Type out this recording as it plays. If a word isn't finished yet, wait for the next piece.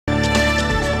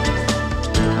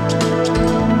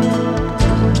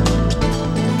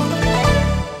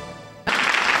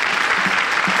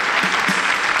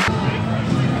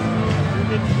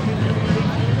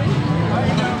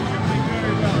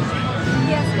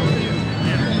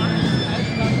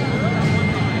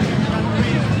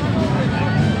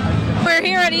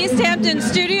at East Hampton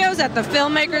Studios at the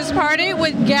Filmmakers Party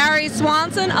with Gary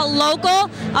Swanson, a local,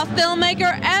 a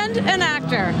filmmaker, and an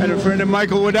actor. And a friend of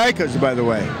Michael Woodika's, by the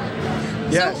way.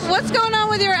 Yes. So what's going on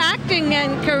with your acting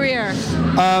and career?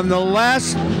 The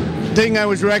last thing I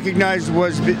was recognized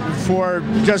was for,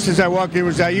 just as I walked in,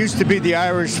 was I used to be the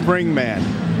Irish Spring Man.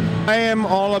 I am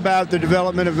all about the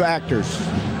development of actors.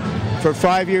 For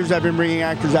 5 years I've been bringing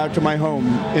actors out to my home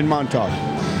in Montauk.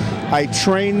 I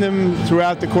train them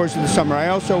throughout the course of the summer. I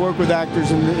also work with actors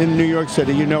in New York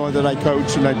City. You know that I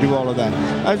coach and I do all of that.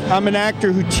 I'm an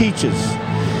actor who teaches,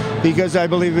 because I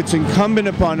believe it's incumbent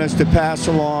upon us to pass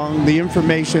along the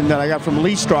information that I got from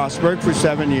Lee Strasberg for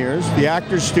 7 years, the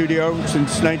Actors Studio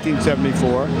since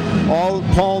 1974, all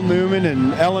Paul Newman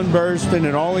and Ellen Burstyn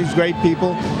and all these great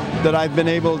people that I've been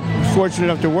fortunate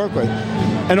enough to work with,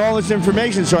 and all this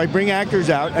information. So I bring actors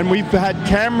out, and we've had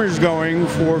cameras going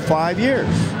for 5 years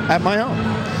at my home.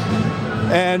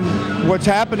 And what's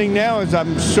happening now is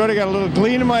I'm sort of got a little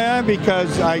gleam in my eye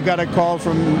because I got a call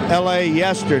from LA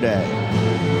yesterday.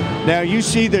 Now you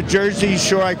see the Jersey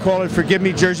Shore, I call it, forgive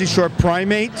me, Jersey Shore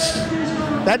primates.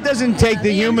 That doesn't take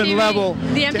the human MTV, level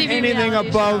the to MTV anything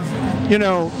above, show. you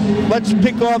know, let's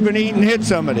pick off and eat and hit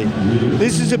somebody.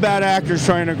 This is about actors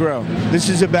trying to grow. This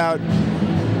is about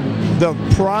the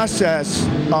process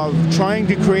of trying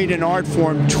to create an art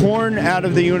form torn out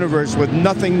of the universe with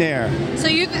nothing there. So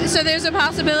there's a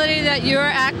possibility that your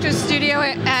Actors Studio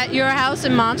at your house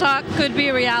in Montauk could be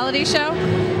a reality show?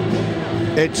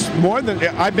 It's more than,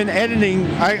 I've been editing,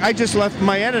 I just left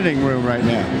my editing room right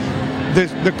now.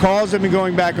 The calls have been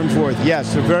going back and forth.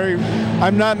 Yes,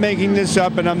 I'm not making this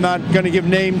up, and I'm not going to give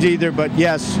names either, but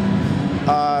yes,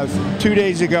 2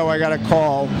 days ago I got a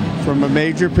call from a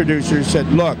major producer who said,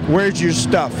 look, where's your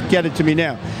stuff? Get it to me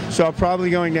now. So I'm probably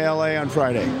going to LA on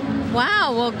Friday.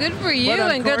 Wow, well good for you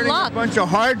and good luck. A bunch of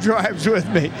hard drives with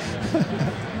me.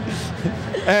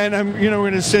 And I'm, we're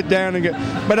going to sit down and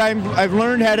but I've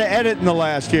learned how to edit in the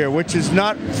last year, which is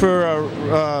not for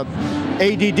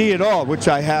ADD at all, which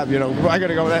I have, I got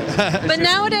to go with that. But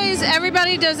nowadays,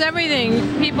 everybody does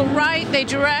everything. People write, they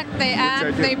direct, they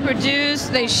act, they produce,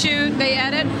 they shoot, they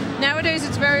edit. Nowadays,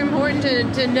 it's very important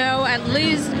to know at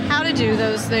least how to do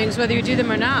those things, whether you do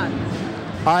them or not.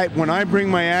 When I bring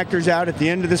my actors out at the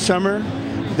end of the summer,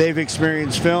 they've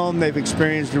experienced film, they've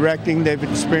experienced directing, they've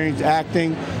experienced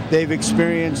acting, they've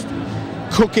experienced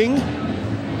cooking.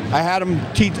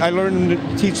 I learned them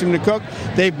to teach them to cook.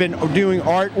 They've been doing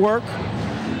artwork.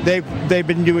 They've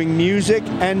been doing music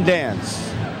and dance.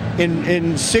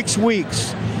 In 6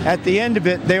 weeks, at the end of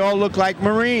it, they all look like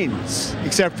Marines,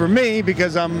 except for me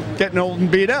because I'm getting old and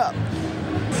beat up.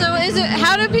 So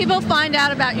how do people find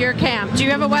out about your camp? Do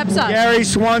you have a website?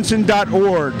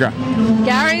 GarySwanson.org.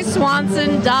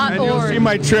 GarySwanson.org. And you'll see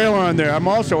my trailer on there. I'm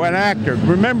also an actor.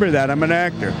 Remember that, I'm an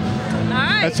actor. All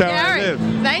right, That's how Gary, I live.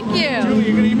 Thank you. Julie,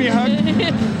 you gonna give me a hug?